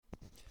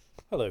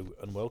Hello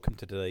and welcome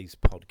to today's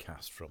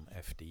podcast from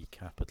FD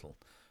Capital.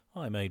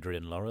 I'm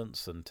Adrian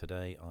Lawrence and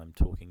today I'm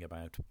talking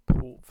about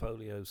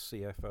portfolio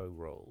CFO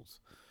roles.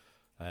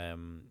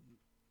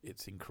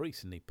 It's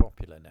increasingly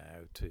popular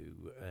now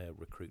to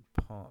recruit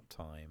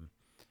part-time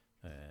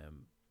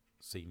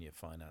senior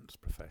finance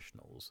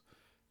professionals,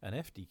 and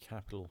FD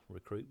Capital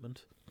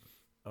Recruitment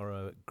are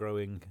a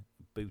growing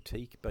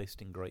boutique based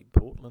in Great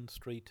Portland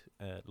Street,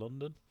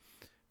 London.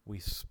 We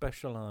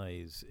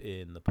specialise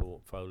in the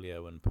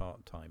portfolio and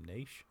part-time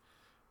niche,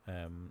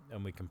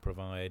 and we can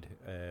provide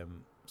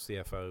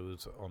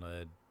CFOs on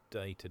a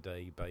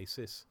day-to-day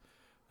basis,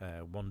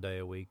 1 day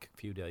a week, a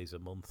few days a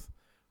month,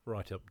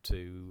 right up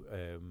to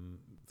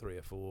 3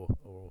 or 4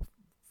 or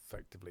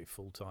effectively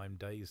full-time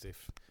days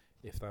if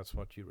that's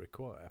what you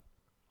require.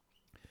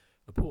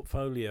 The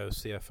portfolio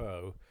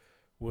CFO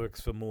works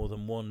for more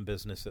than one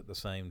business at the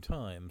same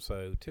time,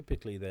 so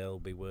typically they'll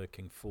be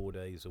working 4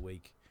 days a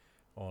week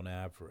on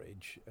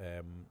average,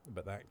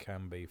 but that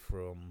can be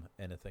from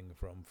anything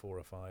from 4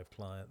 or 5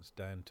 clients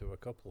down to a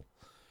couple.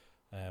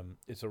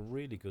 It's a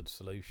really good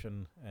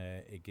solution.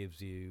 It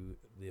gives you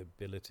the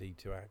ability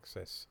to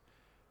access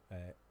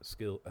a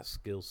skill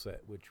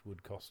set which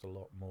would cost a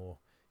lot more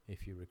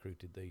if you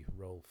recruited the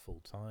role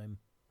full time,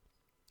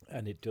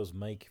 and it does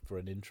make for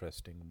an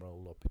interesting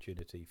role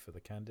opportunity for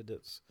the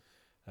candidates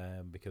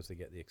because they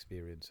get the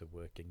experience of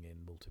working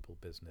in multiple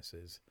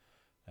businesses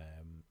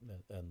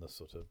and the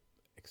sort of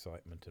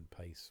excitement and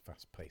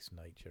fast-paced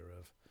nature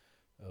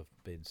of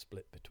being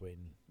split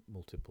between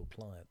multiple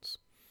clients.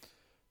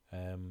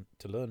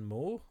 To learn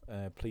more,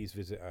 please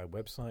visit our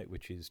website,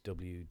 which is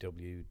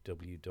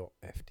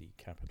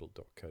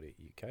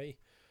www.fdcapital.co.uk.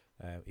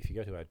 If you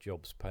go to our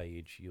jobs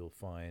page, you'll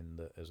find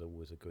that there's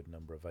always a good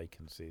number of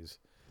vacancies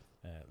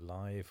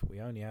live.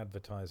 We only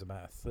advertise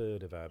about a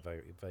third of our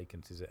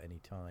vacancies at any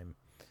time,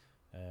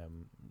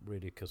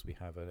 really because we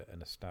have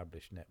an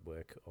established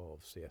network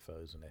of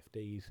CFOs and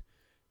FDs.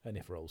 And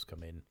if roles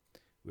come in,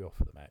 we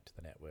offer them out to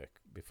the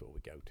network before we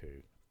go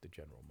to the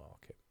general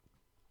market.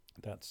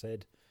 That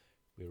said,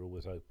 we're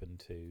always open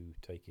to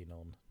taking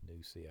on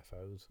new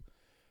CFOs.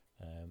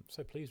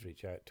 So please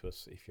reach out to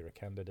us if you're a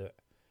candidate.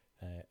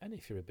 And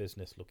if you're a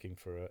business looking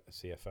for a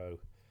CFO,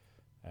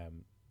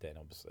 then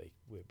obviously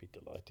we'd be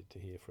delighted to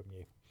hear from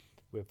you.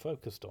 We're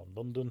focused on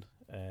London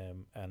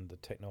and the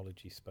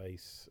technology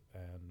space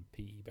and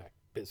PE-backed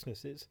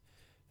businesses.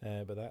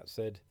 But that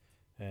said,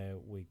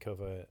 we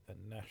cover a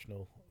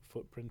national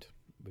footprint.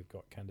 We've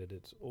got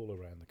candidates all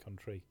around the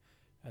country,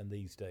 and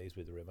these days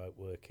with the remote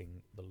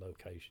working, the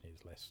location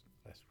is less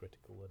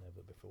critical than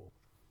ever before.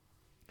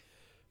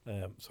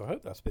 So I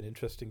hope that's been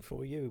interesting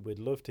for you. We'd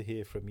love to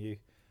hear from you.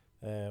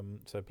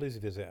 So please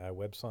visit our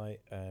website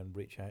and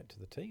reach out to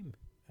the team.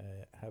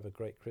 Have a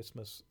great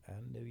Christmas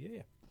and New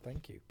Year.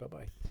 Thank you.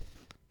 Bye-bye.